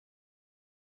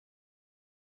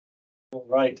All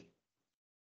right.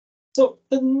 So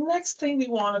the next thing we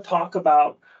want to talk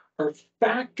about are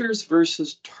factors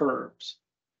versus terms.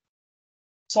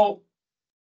 So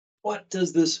what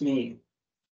does this mean?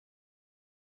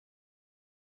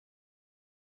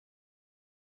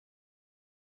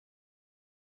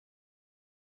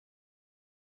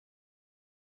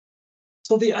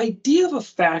 So the idea of a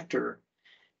factor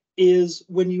is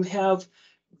when you have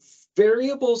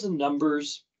variables and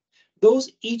numbers,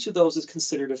 each of those is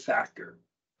considered a factor.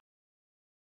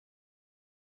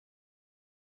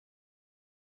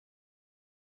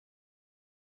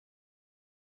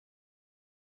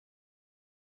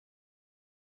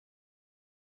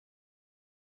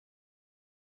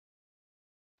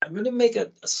 I'm going to make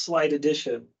a slight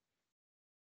addition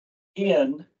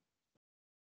in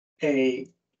a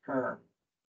term.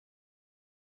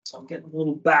 So I'm getting a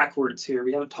little backwards here.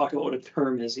 We haven't talked about what a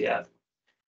term is yet.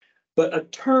 But a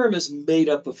term is made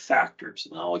up of factors.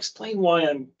 And I'll explain why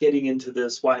I'm getting into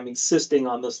this, why I'm insisting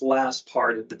on this last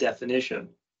part of the definition.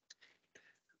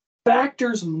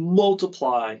 Factors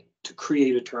multiply to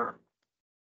create a term.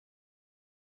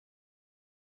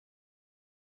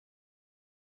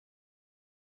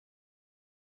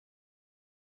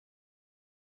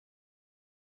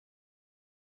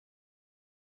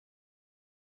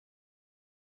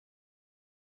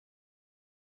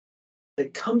 They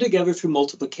come together through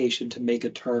multiplication to make a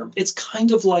term. It's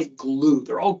kind of like glue.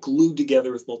 They're all glued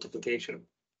together with multiplication.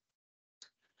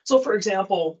 So for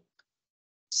example,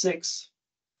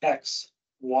 6x,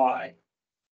 y.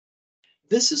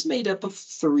 This is made up of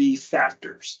 3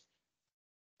 factors.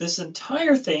 This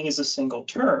entire thing is a single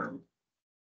term.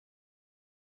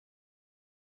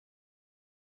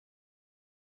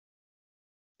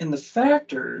 And the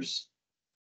factors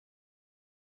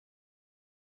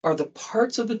are the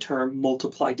parts of the term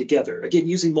multiplied together. Again,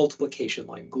 using multiplication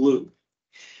like glue.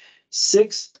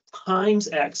 6 times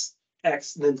x,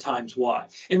 then times y.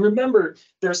 And remember,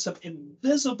 there's some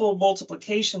invisible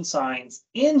multiplication signs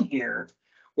in here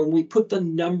when we put the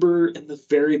number and the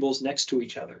variables next to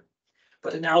each other.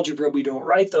 But in algebra, we don't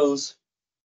write those,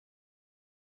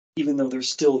 even though they're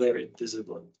still there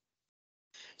invisibly.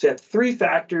 So you have 3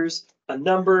 factors, a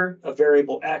number, a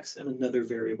variable x, and another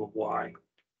variable y.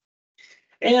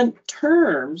 And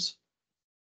terms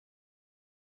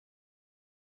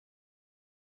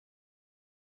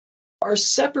are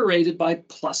separated by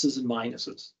pluses and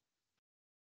minuses.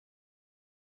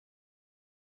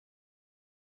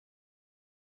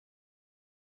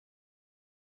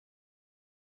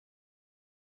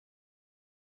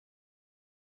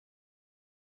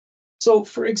 So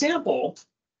for example,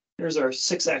 here's our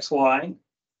 6xy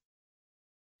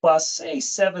plus, say,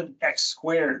 7x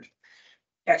squared,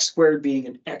 x squared being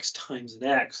an x times an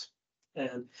x.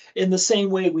 And in the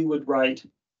same way, we would write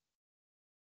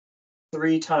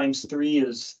 3 times 3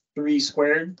 is 3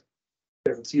 squared.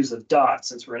 Let's use a dot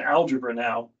since we're in algebra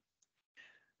now.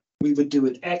 We would do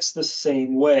an x the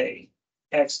same way.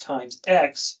 X times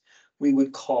x, we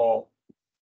would call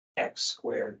x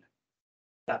squared.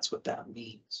 That's what that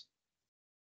means.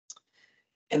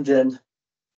 And then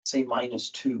say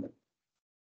minus 2.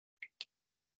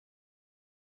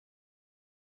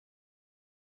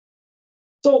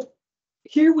 So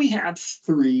here we have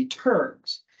 3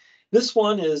 terms. This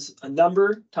one is a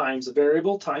number times a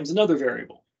variable times another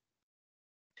variable.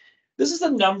 This is a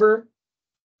number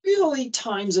really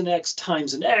times an x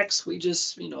times an x. We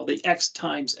just, the x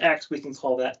times x, we can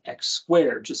call that x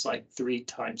squared, just like 3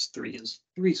 times 3 is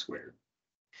 3 squared.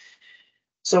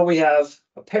 So we have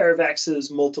a pair of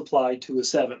x's multiplied to a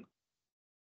 7.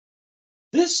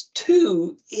 This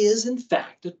 2 is in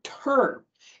fact a term.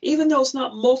 Even though it's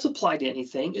not multiplied to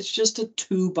anything, it's just a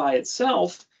 2 by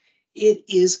itself, it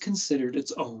is considered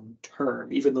its own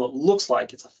term, even though it looks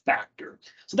like it's a factor.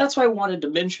 So that's why I wanted to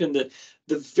mention that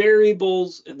the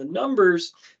variables and the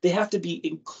numbers, they have to be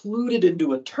included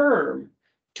into a term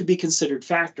to be considered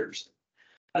factors.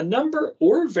 A number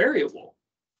or a variable,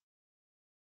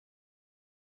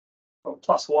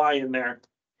 plus y in there,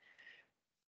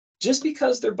 just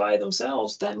because they're by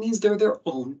themselves, that means they're their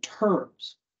own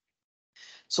terms.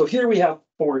 So here we have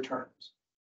 4 terms.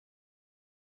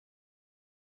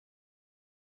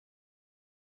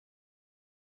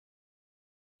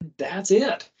 That's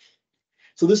it.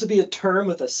 So this would be a term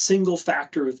with a single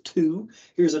factor of 2.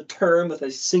 Here's a term with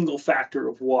a single factor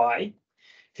of y.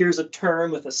 Here's a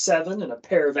term with a 7 and a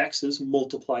pair of x's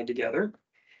multiplied together.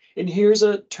 And here's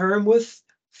a term with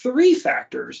 3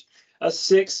 factors, a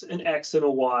 6, an x, and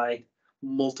a y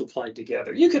multiplied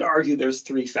together. You could argue there's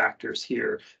three factors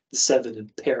here, the 7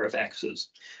 and pair of x's.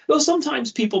 Though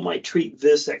sometimes people might treat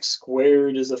this x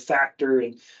squared as a factor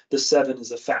and the 7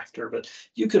 as a factor, but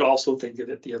you could also think of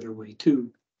it the other way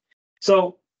too.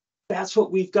 So that's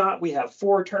what we've got. We have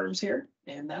 4 terms here,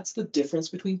 and that's the difference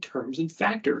between terms and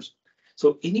factors.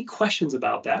 So any questions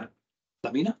about that,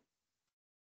 let me know.